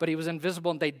divine, but he was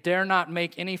invisible, and they dare not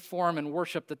make any form and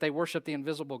worship that they worship the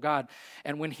invisible God.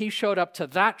 And when he showed up to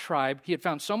that tribe, he had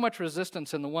found so much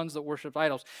resistance in the ones that worshiped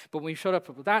idols, but when he showed up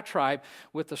with that tribe,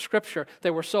 with the Scripture, they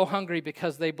were so hungry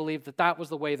because they believed that that was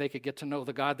the way they could get to know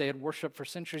the God they had worshiped for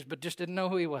centuries, but just didn't know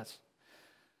who he was.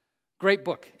 Great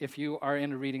book if you are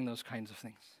into reading those kinds of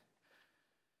things.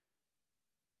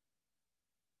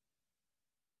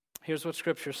 Here's what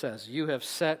Scripture says. You have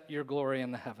set your glory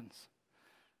in the heavens.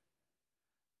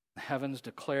 The heavens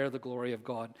declare the glory of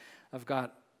God.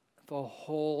 The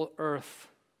whole earth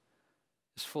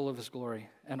is full of his glory,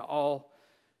 and all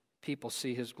people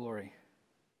see his glory.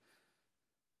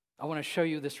 I want to show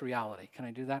you this reality. Can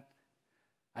I do that?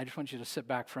 I just want you to sit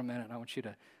back for a minute, and I want you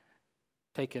to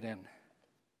take it in.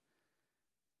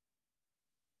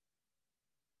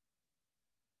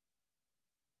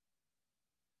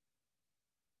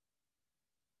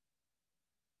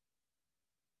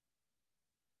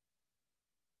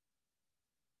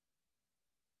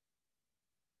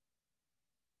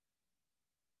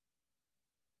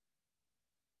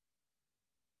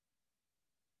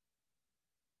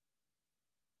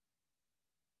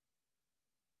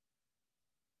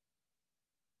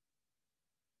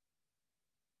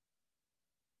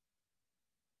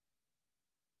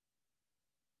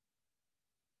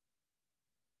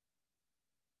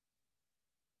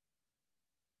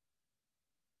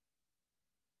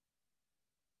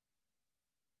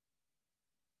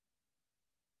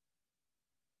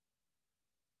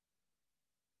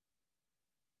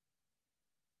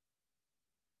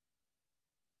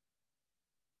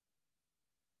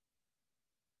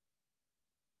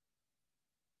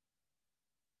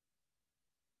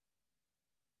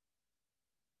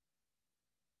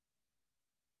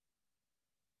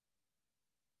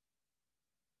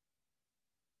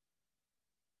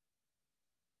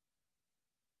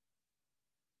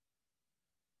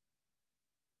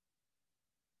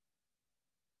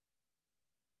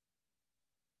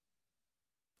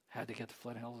 Had to get the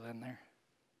foothills in there.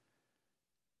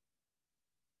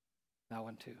 That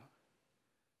one too.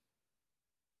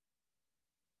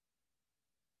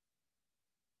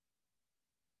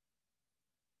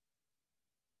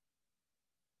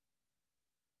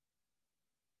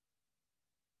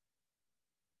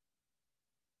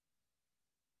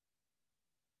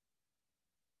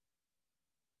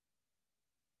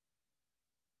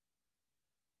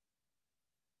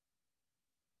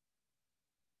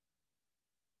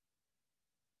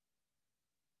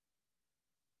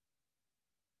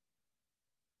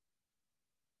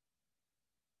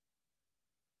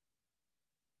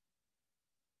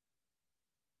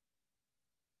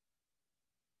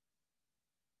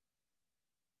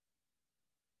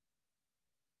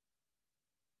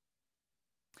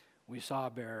 We saw a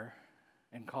bear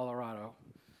in Colorado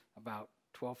about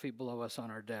 12 feet below us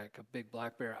on our deck, a big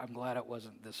black bear. I'm glad it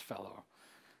wasn't this fellow.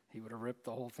 He would have ripped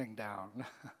the whole thing down.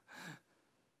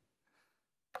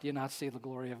 Do you not see the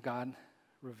glory of God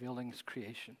revealing his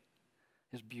creation,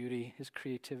 his beauty, his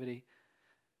creativity,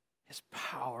 his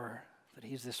power, that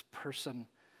he's this person,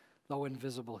 though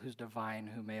invisible, who's divine,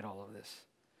 who made all of this?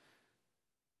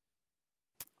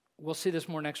 We'll see this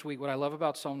more next week. What I love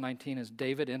about Psalm 19 is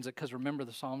David ends it, because remember,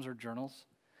 the Psalms are journals.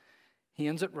 He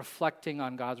ends it reflecting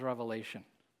on God's revelation.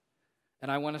 And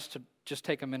I want us to just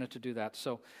take a minute to do that.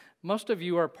 So most of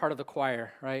you are part of the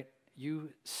choir, right? You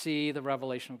see the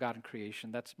revelation of God in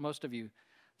creation. That's most of you,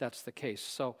 that's the case.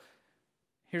 So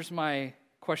here's my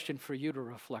question for you to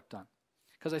reflect on.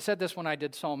 Because I said this when I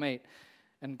did Psalm 8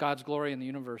 and God's glory in the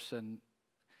universe, and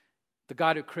the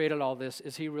God who created all this,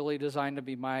 is he really designed to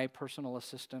be my personal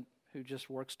assistant who just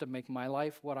works to make my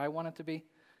life what I want it to be? I'm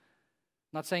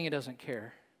not saying he doesn't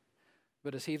care,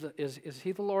 but is he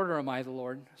the Lord or am I the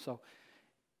Lord? So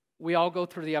we all go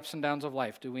through the ups and downs of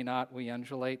life, do we not? We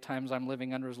undulate. Times I'm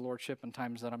living under his lordship and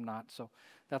times that I'm not. So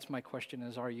that's my question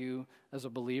is, are you, as a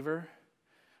believer,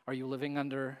 are you living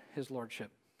under his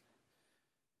lordship?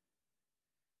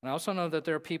 And I also know that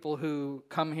there are people who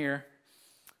come here,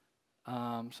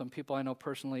 some people I know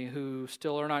personally, who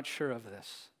still are not sure of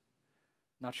this.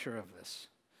 Not sure of this.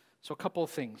 So a couple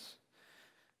of things.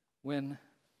 When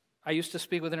I used to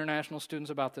speak with international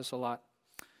students about this a lot,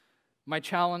 my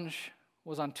challenge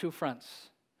was on two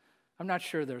fronts. I'm not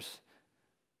sure there's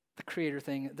the creator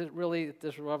thing.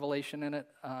 There's revelation in it.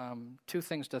 Two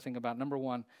things to think about. Number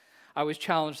one, I always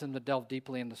challenged them to delve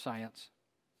deeply into science.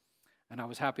 And I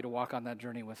was happy to walk on that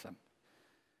journey with them.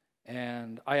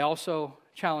 And I also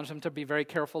challenged them to be very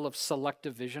careful of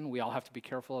selective vision. We all have to be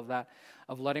careful of that,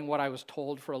 of letting what I was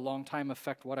told for a long time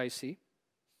affect what I see.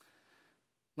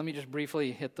 Let me just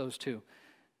briefly hit those two.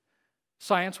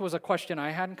 Science was a question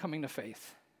I had in coming to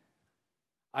faith.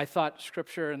 I thought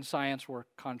Scripture and science were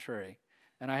contrary,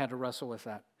 and I had to wrestle with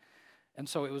that. And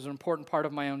so it was an important part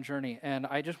of my own journey. And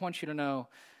I just want you to know,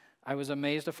 I was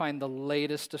amazed to find the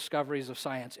latest discoveries of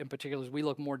science, in particular, as we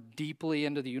look more deeply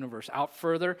into the universe, out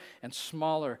further and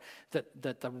smaller,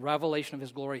 that the revelation of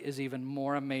his glory is even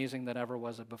more amazing than ever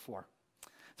was it before.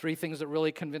 Three things that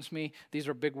really convinced me, these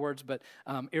are big words, but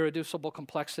irreducible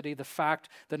complexity, the fact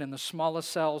that in the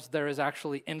smallest cells there is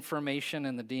actually information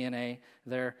in the DNA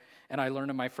there. And I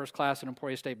learned in my first class at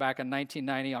Emporia State back in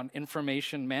 1990 on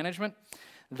information management,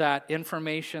 that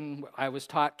information I was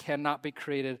taught can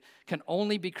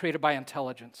only be created by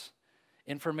intelligence.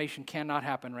 Information cannot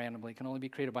happen randomly, can only be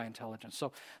created by intelligence.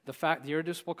 So the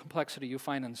irreducible complexity you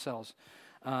find in cells.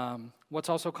 What's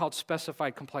also called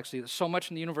specified complexity. There's so much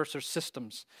in the universe, there's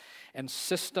systems. And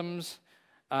systems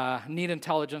need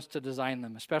intelligence to design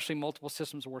them, especially multiple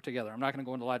systems work together. I'm not going to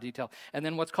go into a lot of detail. And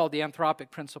then what's called the anthropic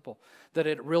principle, that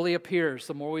it really appears,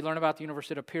 the more we learn about the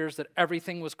universe, it appears that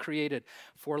everything was created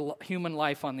for human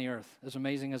life on the earth, as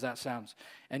amazing as that sounds.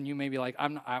 And you may be like,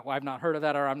 I've not heard of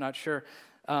that, or I'm not sure.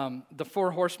 The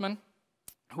four horsemen,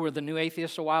 who were the new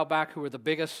atheists a while back, who were the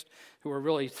biggest, who were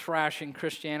really thrashing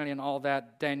Christianity and all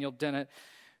that, Daniel Dennett,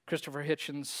 Christopher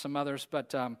Hitchens, some others,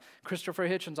 but Christopher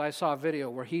Hitchens, I saw a video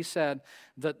where he said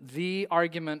that the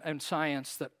argument in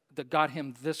science that got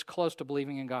him this close to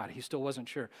believing in God, he still wasn't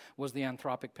sure, was the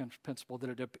anthropic principle,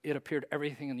 that it appeared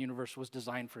everything in the universe was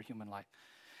designed for human life.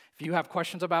 If you have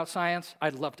questions about science,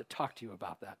 I'd love to talk to you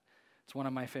about that. It's one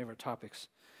of my favorite topics.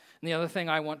 And the other thing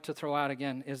I want to throw out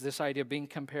again is this idea of being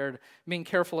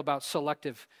careful about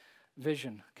selective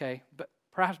vision, okay? But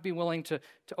perhaps be willing to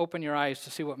open your eyes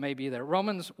to see what may be there.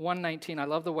 Romans 1:19, I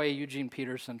love the way Eugene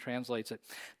Peterson translates it.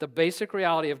 The basic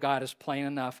reality of God is plain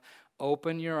enough.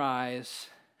 Open your eyes,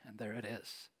 and there it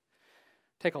is.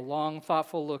 Take a long,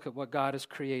 thoughtful look at what God has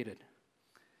created.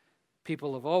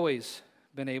 People have always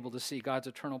been able to see God's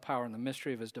eternal power and the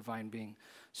mystery of his divine being.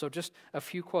 So just a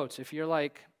few quotes. If you're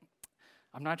like,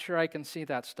 I'm not sure I can see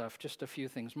that stuff. Just a few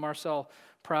things. Marcel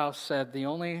Proust said, the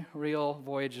only real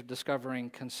voyage of discovering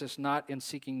consists not in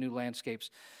seeking new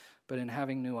landscapes, but in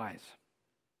having new eyes.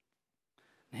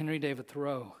 Henry David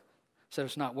Thoreau said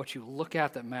it's not what you look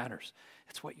at that matters,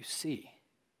 it's what you see.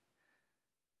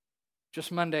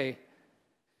 Just Monday,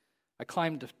 I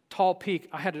climbed a tall peak.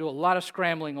 I had to do a lot of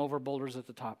scrambling over boulders at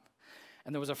the top.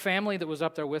 And there was a family that was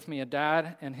up there with me, a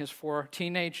dad and his 4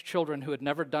 teenage children who had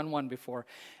never done one before.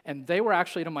 And they were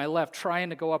actually to my left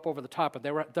trying to go up over the top, but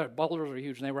the boulders were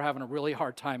huge and they were having a really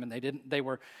hard time, and they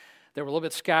were a little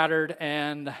bit scattered.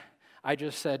 And I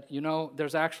just said,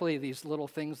 there's actually these little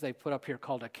things they put up here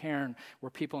called a cairn where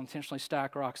people intentionally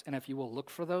stack rocks. And if you will look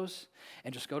for those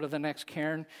and just go to the next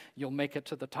cairn, you'll make it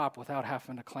to the top without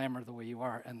having to clamber the way you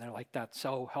are. And they're like, that's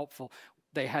so helpful.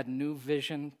 They had new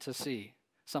vision to see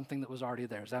something that was already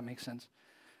there. Does that make sense?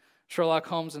 Sherlock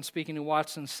Holmes, in speaking to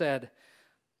Watson, said,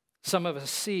 some of us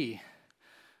see,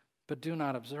 but do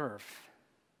not observe.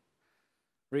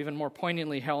 Or even more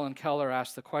poignantly, Helen Keller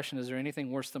asked the question, is there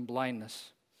anything worse than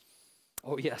blindness?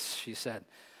 Oh, yes, she said.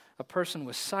 A person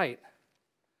with sight,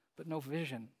 but no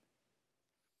vision.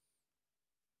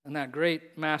 And that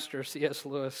great master, C.S.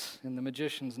 Lewis, in The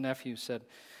Magician's Nephew, said,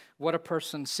 what a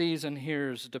person sees and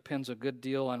hears depends a good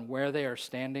deal on where they are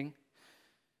standing.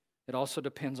 It also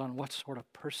depends on what sort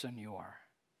of person you are.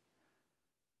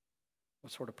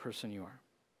 What sort of person you are.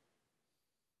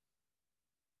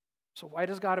 So why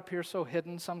does God appear so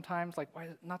hidden sometimes? Like, why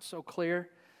is it not so clear?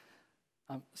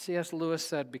 C.S. Lewis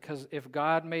said, because if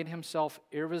God made himself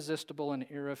irresistible and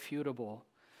irrefutable,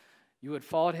 you would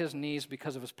fall at his knees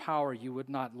because of his power. You would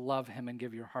not love him and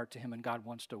give your heart to him, and God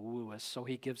wants to woo us. So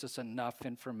he gives us enough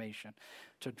information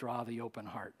to draw the open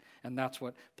heart. And that's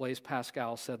what Blaise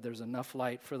Pascal said, there's enough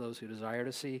light for those who desire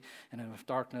to see and enough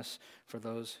darkness for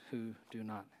those who do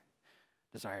not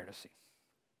desire to see.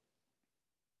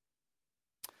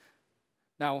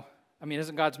 Now,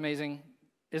 isn't God's amazing?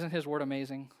 Isn't his word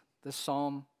amazing? This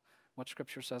psalm, what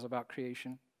Scripture says about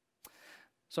creation.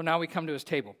 So now we come to his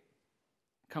table.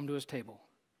 Come to his table.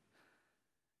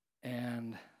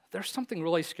 And there's something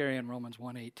really scary in Romans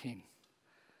 1:18.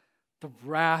 The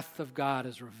wrath of God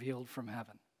is revealed from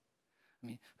heaven.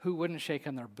 Who wouldn't shake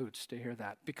in their boots to hear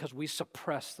that? Because we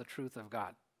suppress the truth of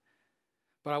God.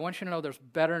 But I want you to know there's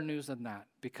better news than that,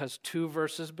 because 2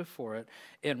 verses before it,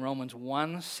 in Romans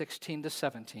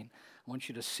 1:16-17, I want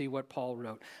you to see what Paul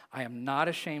wrote. I am not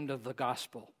ashamed of the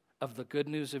gospel, of the good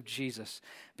news of Jesus,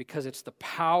 because it's the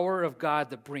power of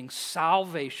God that brings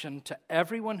salvation to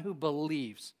everyone who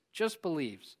believes, just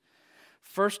believes.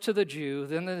 First to the Jew,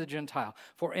 then to the Gentile.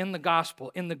 For in the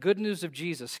gospel, in the good news of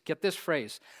Jesus, get this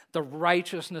phrase, the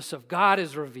righteousness of God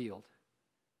is revealed.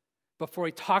 Before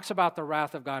he talks about the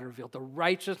wrath of God revealed, the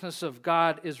righteousness of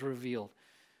God is revealed.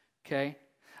 Okay?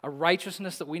 A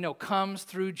righteousness that we know comes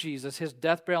through Jesus, his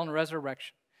death, burial, and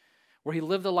resurrection, where he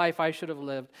lived the life I should have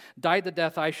lived, died the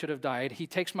death I should have died. He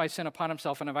takes my sin upon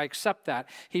himself, and if I accept that,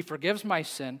 he forgives my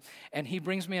sin, and he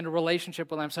brings me into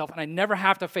relationship with himself, and I never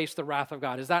have to face the wrath of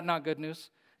God. Is that not good news?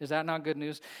 Is that not good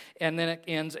news? And then it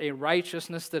ends a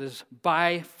righteousness that is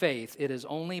by faith. It is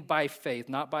only by faith,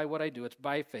 not by what I do. It's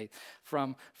by faith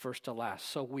from first to last.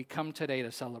 So we come today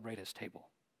to celebrate his table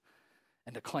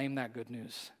and to claim that good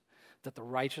news, that the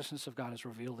righteousness of God is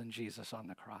revealed in Jesus on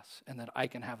the cross, and that I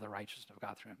can have the righteousness of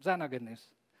God through him. Is that not good news?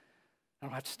 I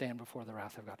don't have to stand before the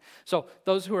wrath of God. So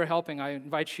those who are helping, I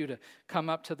invite you to come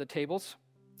up to the tables.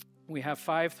 We have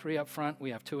 5, 3 up front.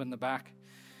 We have 2 in the back.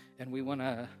 And we want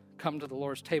to come to the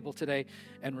Lord's table today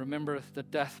and remember the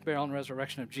death, burial, and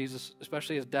resurrection of Jesus,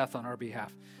 especially his death on our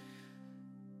behalf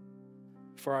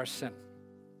for our sin.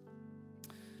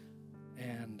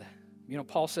 And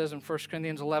Paul says in 1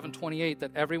 Corinthians 11:28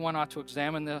 that everyone ought to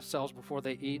examine themselves before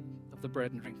they eat of the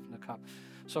bread and drink from the cup.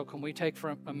 So can we take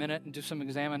for a minute and do some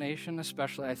examination,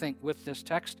 especially, I think, with this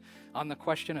text on the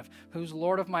question of who's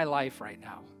Lord of my life right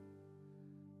now?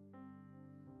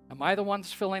 Am I the one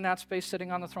that's filling that space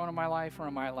sitting on the throne of my life, or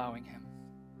am I allowing him?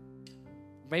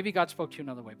 Maybe God spoke to you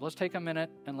another way, but let's take a minute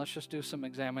and let's just do some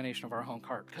examination of our own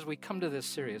heart, because we come to this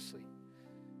seriously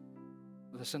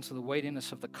with a sense of the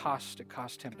weightiness of the cost it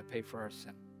cost him to pay for our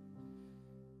sin.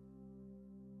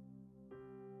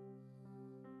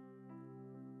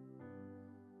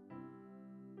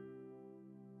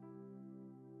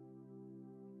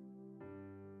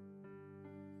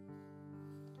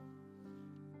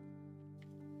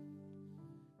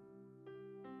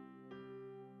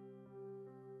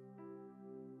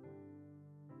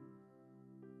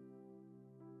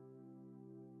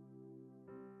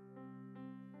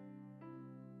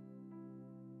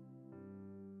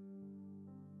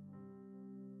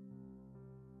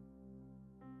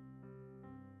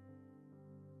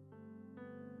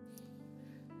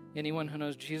 Anyone who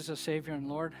knows Jesus as Savior and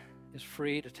Lord is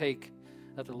free to take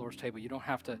at the Lord's table. You don't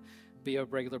have to be a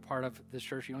regular part of this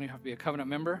church. You don't even have to be a covenant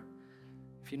member.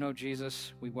 If you know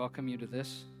Jesus, we welcome you to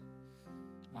this.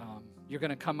 You're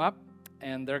going to come up,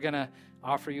 and they're going to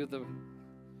offer you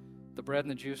the bread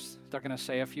and the juice. They're going to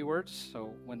say a few words,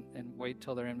 so wait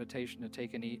till their invitation to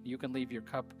take and eat. You can leave your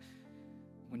cup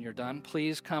when you're done.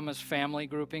 Please come as family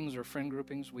groupings or friend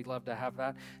groupings. We'd love to have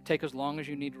that. Take as long as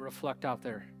you need to reflect out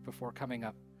there before coming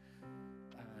up.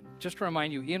 Just to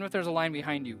remind you, even if there's a line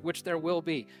behind you, which there will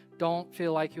be, don't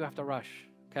feel like you have to rush,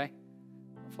 okay?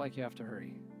 Don't feel like you have to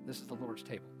hurry. This is the Lord's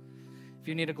table. If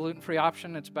you need a gluten-free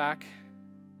option, it's back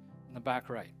in the back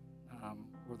right,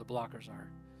 where the blockers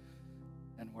are,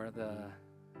 and where the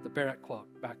Barrett quote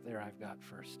back there I've got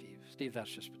for Steve. Steve, that's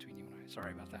just between you and I.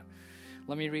 Sorry about that.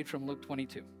 Let me read from Luke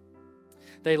 22.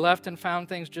 They left and found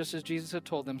things just as Jesus had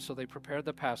told them, so they prepared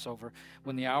the Passover.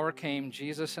 When the hour came,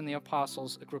 Jesus and the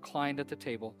apostles reclined at the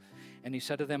table, and he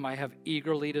said to them, I have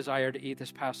eagerly desired to eat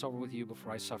this Passover with you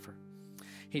before I suffer.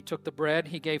 He took the bread,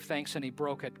 he gave thanks, and he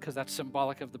broke it, because that's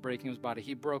symbolic of the breaking of his body.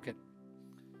 He broke it,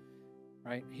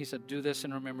 right? He said, do this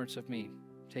in remembrance of me.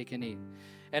 Take and eat.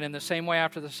 And in the same way,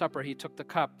 after the supper, he took the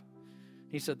cup.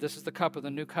 He said, this is the cup of the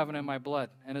new covenant in my blood.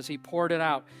 And as he poured it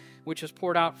out, which is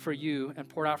poured out for you and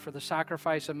poured out for the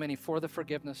sacrifice of many for the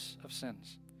forgiveness of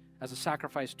sins, as a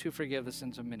sacrifice to forgive the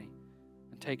sins of many.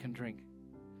 And take and drink.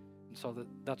 And so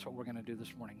that's what we're going to do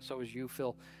this morning. So as you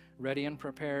feel ready and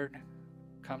prepared,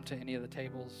 come to any of the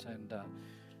tables and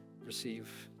receive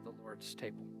the Lord's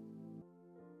table.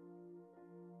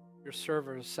 Your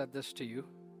server has said this to you,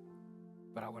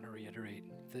 but I want to reiterate,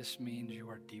 this means you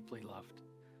are deeply loved.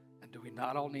 And do we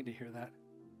not all need to hear that?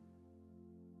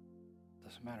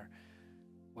 Doesn't matter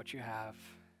what you have,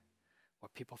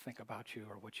 what people think about you,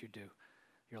 or what you do.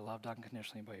 You're loved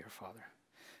unconditionally by your Father.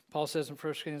 Paul says in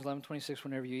 1 Corinthians 11:26,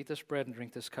 whenever you eat this bread and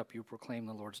drink this cup, you proclaim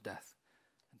the Lord's death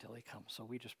until he comes. So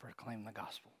we just proclaim the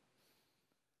gospel.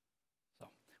 So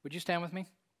would you stand with me?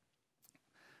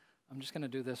 I'm just going to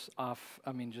do this I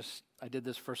did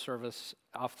this first service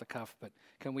off the cuff, but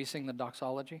can we sing the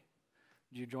doxology?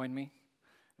 Would you join me?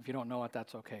 If you don't know it,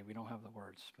 that's okay. We don't have the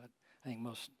words, but I think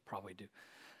most probably do.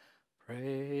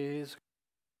 Praise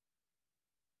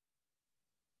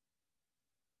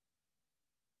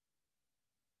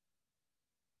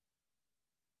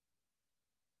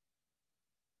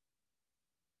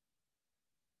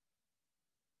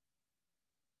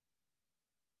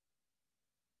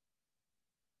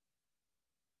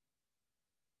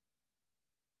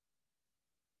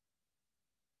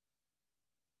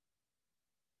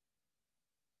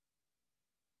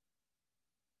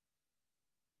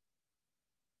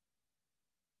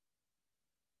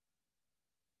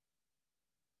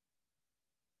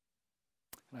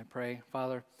And I pray,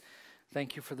 Father,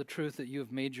 thank you for the truth that you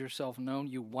have made yourself known.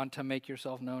 You want to make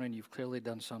yourself known, and you've clearly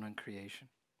done so in creation.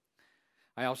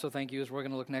 I also thank you, as we're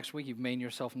going to look next week, you've made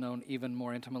yourself known even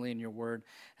more intimately in your word,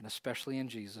 and especially in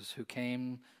Jesus, who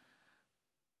came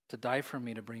to die for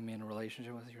me to bring me in a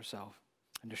relationship with yourself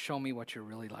and to show me what you're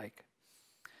really like.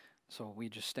 So we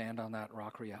just stand on that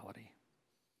rock reality.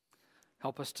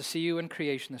 Help us to see you in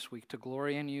creation this week, to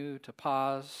glory in you, to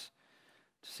pause,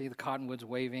 to see the cottonwoods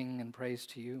waving in praise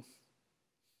to you.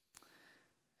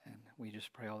 And we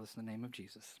just pray all this in the name of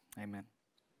Jesus. Amen.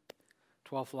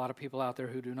 12th, a lot of people out there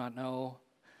who do not know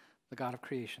the God of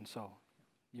creation, so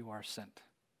you are sent.